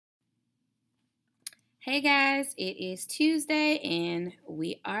Hey guys, it is Tuesday and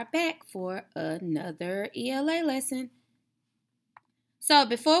we are back for another ELA lesson. So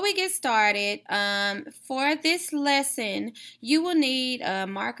before we get started, for this lesson, you will need a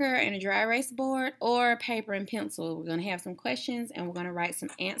marker and a dry erase board or paper and pencil. We're going to have some questions and we're going to write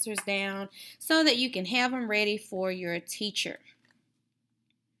some answers down so that you can have them ready for your teacher.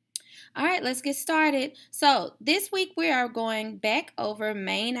 All right, let's get started. So this week we are going back over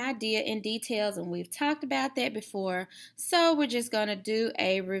main idea and details, and we've talked about that before. So we're just going to do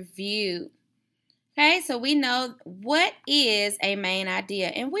a review. Okay, so we know what is a main idea,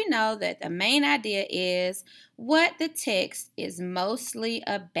 and we know that the main idea is what the text is mostly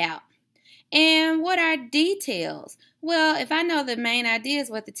about. And what are details? Well, if I know the main idea is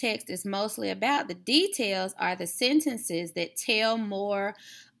what the text is mostly about, the details are the sentences that tell more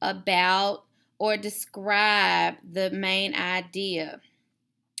about or describe the main idea.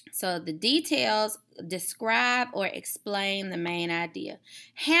 So the details describe or explain the main idea.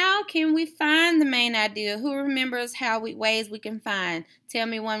 How can we find the main idea? Who remembers ways we can find? Tell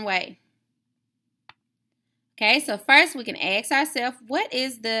me one way. Okay, so first we can ask ourselves, what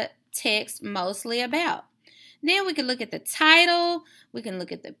is the text mostly about? Then we can look at the title, we can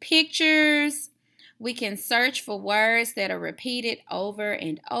look at the pictures, we can search for words that are repeated over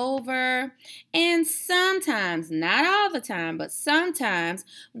and over, and sometimes, not all the time, but sometimes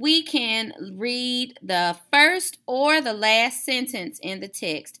we can read the first or the last sentence in the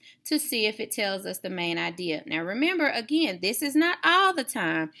text to see if it tells us the main idea. Now remember, again, this is not all the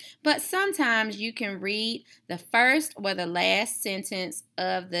time, but sometimes you can read the first or the last sentence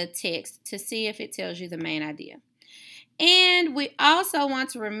of the text to see if it tells you the main idea. And we also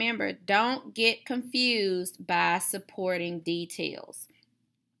want to remember, don't get confused by supporting details.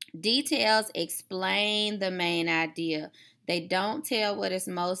 Details explain the main idea. They don't tell what it's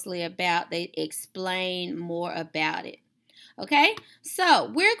mostly about. They explain more about it. Okay,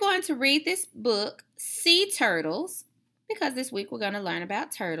 so we're going to read this book, Sea Turtles, because this week we're going to learn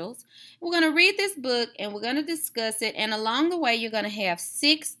about turtles. We're going to read this book and we're going to discuss it, and along the way you're going to have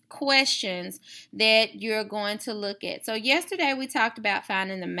 6 questions that you're going to look at. So yesterday we talked about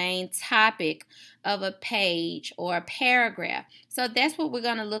finding the main topic of a page or a paragraph. So that's what we're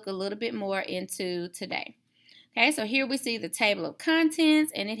going to look a little bit more into today. Okay, so here we see the table of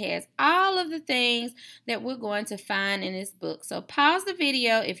contents, and it has all of the things that we're going to find in this book. So pause the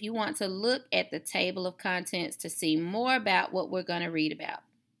video if you want to look at the table of contents to see more about what we're going to read about.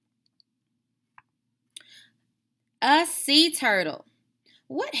 A sea turtle.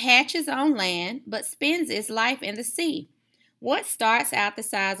 What hatches on land but spends its life in the sea? What starts out the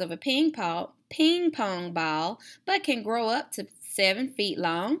size of a ping pong ball but can grow up to 7 feet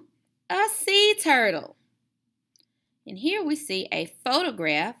long? A sea turtle. And here we see a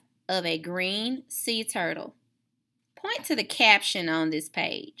photograph of a green sea turtle. Point to the caption on this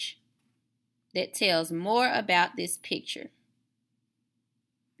page that tells more about this picture.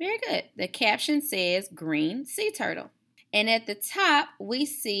 Very good. The caption says green sea turtle. And at the top, we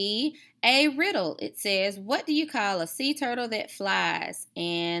see a riddle. It says, what do you call a sea turtle that flies?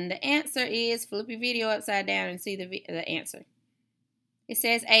 And the answer is, flip your video upside down and see the answer. It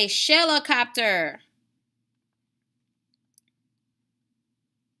says a shellicopter.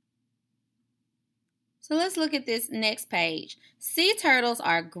 So let's look at this next page. Sea turtles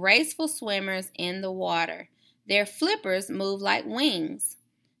are graceful swimmers in the water. Their flippers move like wings.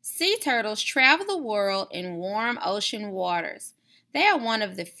 Sea turtles travel the world in warm ocean waters. They are one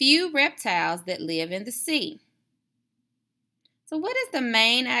of the few reptiles that live in the sea. So what is the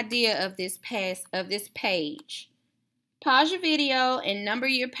main idea of this page? Pause your video and number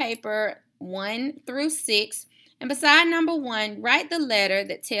your paper 1 through 6. And beside number 1, write the letter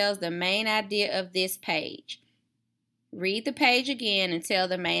that tells the main idea of this page. Read the page again and tell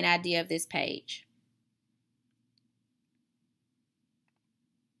the main idea of this page.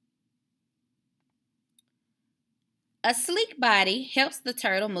 A sleek body helps the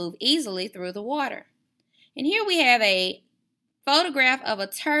turtle move easily through the water. And here we have a photograph of a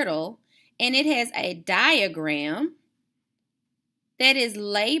turtle, and it has a diagram that is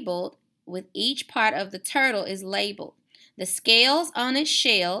labeled with each part of the turtle is labeled. The scales on its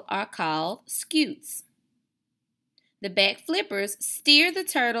shell are called scutes. The back flippers steer the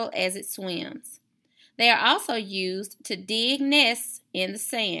turtle as it swims. They are also used to dig nests in the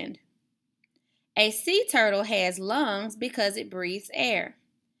sand. A sea turtle has lungs because it breathes air.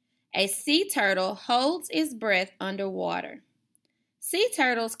 A sea turtle holds its breath underwater. Sea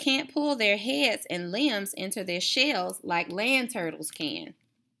turtles can't pull their heads and limbs into their shells like land turtles can.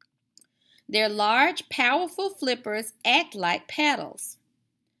 Their large, powerful flippers act like paddles.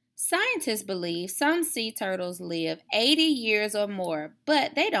 Scientists believe some sea turtles live 80 years or more,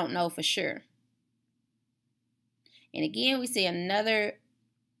 but they don't know for sure. And again, we see another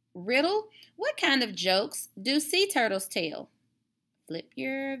riddle. What kind of jokes do sea turtles tell? Flip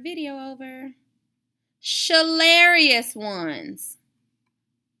your video over. Hilarious ones.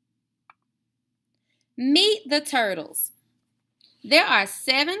 Meet the turtles. There are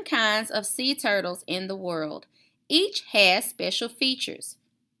 7 kinds of sea turtles in the world. Each has special features.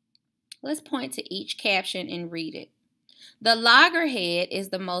 Let's point to each caption and read it. The loggerhead is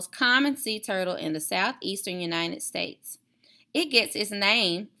the most common sea turtle in the southeastern United States. It gets its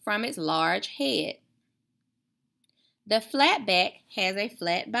name from its large head. The flatback has a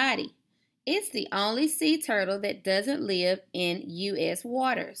flat body. It's the only sea turtle that doesn't live in U.S.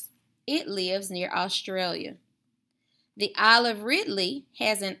 waters. It lives near Australia. The olive ridley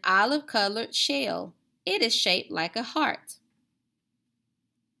has an olive-colored shell. It is shaped like a heart.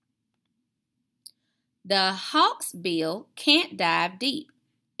 The hawksbill can't dive deep.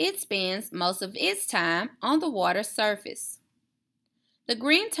 It spends most of its time on the water's surface. The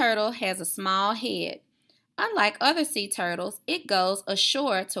green turtle has a small head. Unlike other sea turtles, it goes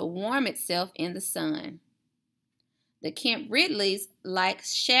ashore to warm itself in the sun. The Kemp ridleys like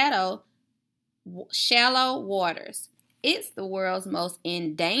shallow waters. It's the world's most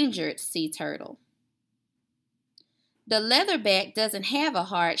endangered sea turtle. The leatherback doesn't have a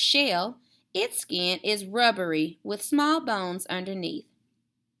hard shell. Its skin is rubbery with small bones underneath.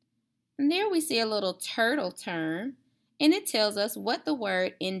 And there we see a little turtle term, and it tells us what the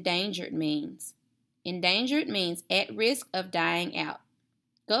word endangered means. Endangered means at risk of dying out.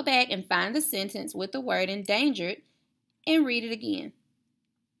 Go back and find the sentence with the word endangered and read it again.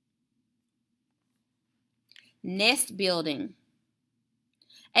 Nest building.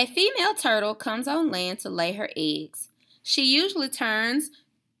 A female turtle comes on land to lay her eggs. She usually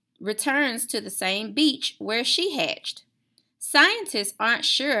returns to the same beach where she hatched. Scientists aren't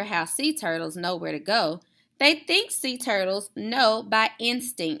sure how sea turtles know where to go. They think sea turtles know by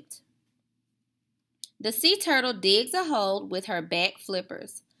instinct. The sea turtle digs a hole with her back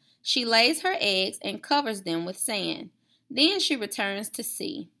flippers. She lays her eggs and covers them with sand. Then she returns to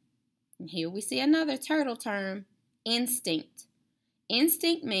sea. And here we see another turtle term, instinct.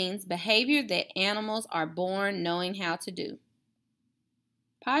 Instinct means behavior that animals are born knowing how to do.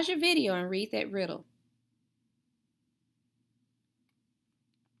 Pause your video and read that riddle.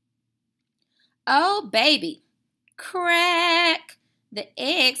 Oh, baby. Crack! The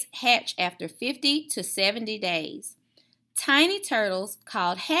eggs hatch after 50 to 70 days. Tiny turtles,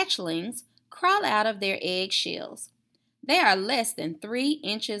 called hatchlings, crawl out of their egg shells. They are less than 3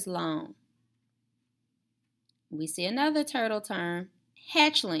 inches long. We see another turtle term,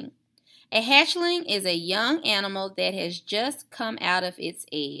 hatchling. A hatchling is a young animal that has just come out of its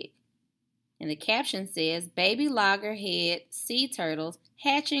egg. And the caption says, baby loggerhead sea turtles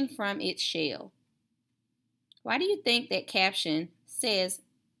hatching from its shell. Why do you think that caption says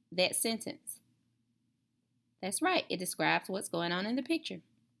that sentence? That's right, it describes what's going on in the picture.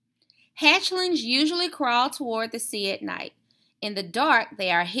 Hatchlings usually crawl toward the sea at night. In the dark,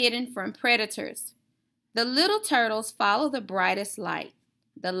 they are hidden from predators. The little turtles follow the brightest light.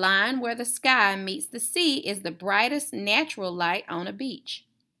 The line where the sky meets the sea is the brightest natural light on a beach.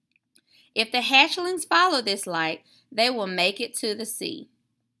 If the hatchlings follow this light, they will make it to the sea.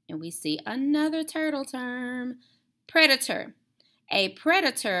 And we see another turtle term, predator. A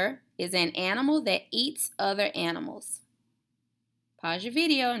predator is an animal that eats other animals. Pause your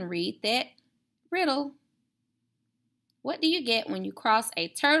video and read that riddle. What do you get when you cross a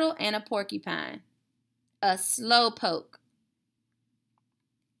turtle and a porcupine? A slowpoke.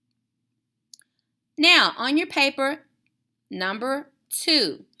 Now, on your paper, number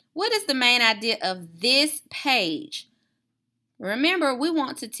 2. What is the main idea of this page? Remember, we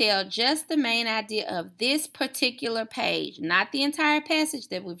want to tell just the main idea of this particular page, not the entire passage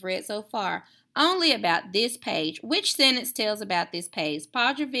that we've read so far, only about this page. Which sentence tells about this page?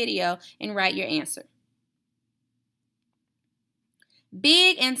 Pause your video and write your answer.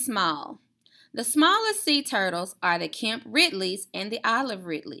 Big and small. The smallest sea turtles are the Kemp ridleys and the olive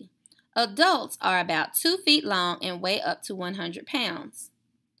ridley. Adults are about 2 feet long and weigh up to 100 pounds.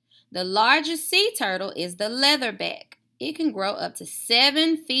 The largest sea turtle is the leatherback. It can grow up to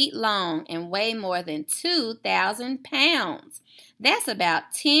 7 feet long and weigh more than 2,000 pounds. That's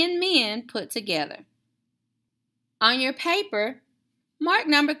about 10 men put together. On your paper, mark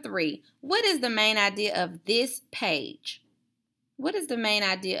number 3. What is the main idea of this page? What is the main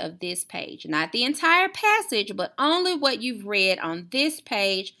idea of this page? Not the entire passage, but only what you've read on this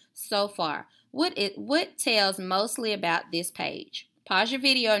page so far. What tells mostly about this page? Pause your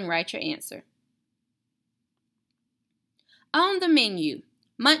video and write your answer. On the menu,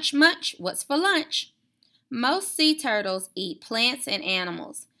 munch munch, what's for lunch? Most sea turtles eat plants and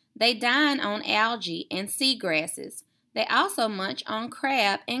animals. They dine on algae and seagrasses. They also munch on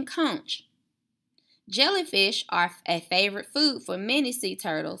crab and conch. Jellyfish are a favorite food for many sea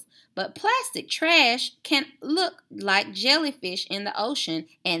turtles, but plastic trash can look like jellyfish in the ocean,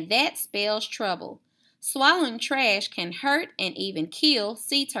 and that spells trouble. Swallowing trash can hurt and even kill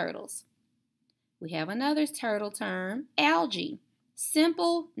sea turtles. We have another turtle term, algae.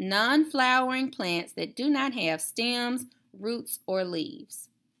 Simple, non-flowering plants that do not have stems, roots, or leaves.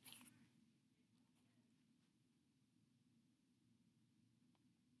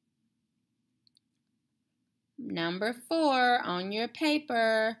 Number 4 on your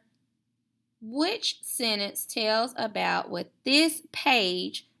paper. Which sentence tells about what this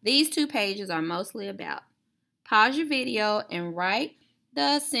page, these 2 pages are mostly about? Pause your video and write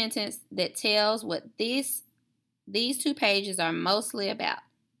the sentence that tells what these 2 pages are mostly about.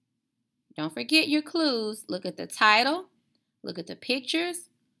 Don't forget your clues. Look at the title. Look at the pictures.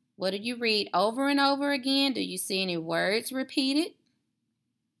 What did you read over and over again? Do you see any words repeated?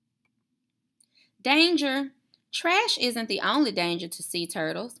 Danger. Trash isn't the only danger to sea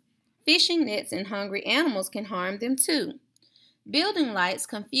turtles. Fishing nets and hungry animals can harm them too. Building lights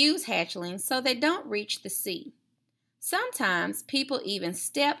confuse hatchlings so they don't reach the sea. Sometimes people even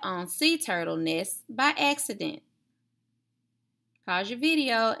step on sea turtle nests by accident. Pause your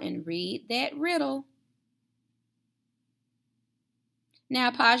video and read that riddle. Now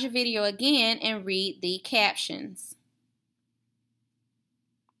pause your video again and read the captions.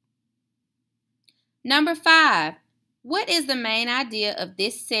 Number 5. What is the main idea of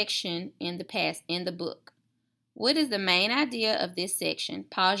this section in the book? What is the main idea of this section?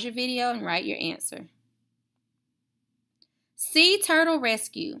 Pause your video and write your answer. Sea turtle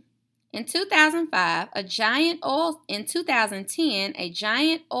rescue. In 2010, a giant oil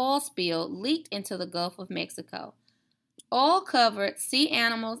spill leaked into the Gulf of Mexico. Oil covered sea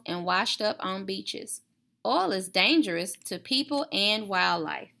animals and washed up on beaches. Oil is dangerous to people and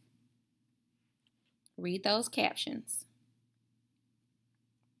wildlife. Read those captions.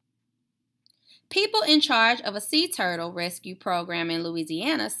 People in charge of a sea turtle rescue program in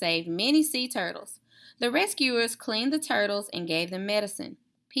Louisiana saved many sea turtles. The rescuers cleaned the turtles and gave them medicine.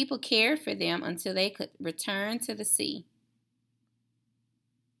 People cared for them until they could return to the sea.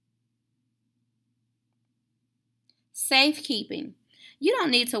 Safekeeping. You don't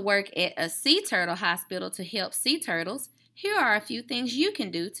need to work at a sea turtle hospital to help sea turtles. Here are a few things you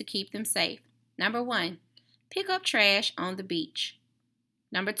can do to keep them safe. Number 1, pick up trash on the beach.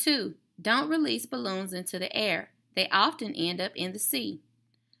 Number 2, don't release balloons into the air. They often end up in the sea.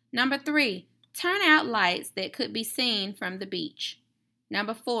 Number 3, turn out lights that could be seen from the beach.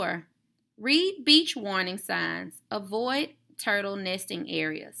 Number 4, read beach warning signs. Avoid turtle nesting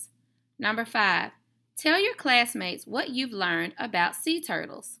areas. Number 5, tell your classmates what you've learned about sea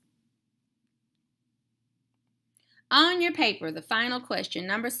turtles. On your paper, the final question,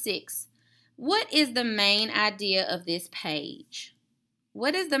 number 6. What is the main idea of this page?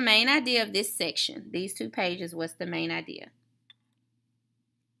 What is the main idea of this section? These 2 pages, what's the main idea?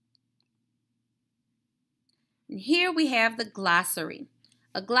 And here we have the glossary.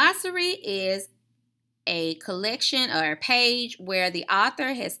 A glossary is a collection or a page where the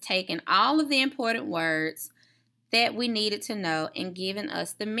author has taken all of the important words that we needed to know and given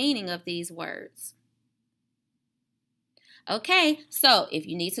us the meaning of these words. Okay, so if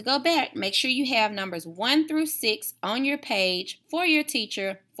you need to go back, make sure you have numbers 1 through 6 on your page for your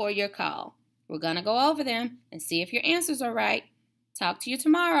teacher for your call. We're going to go over them and see if your answers are right. Talk to you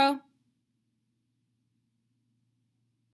tomorrow.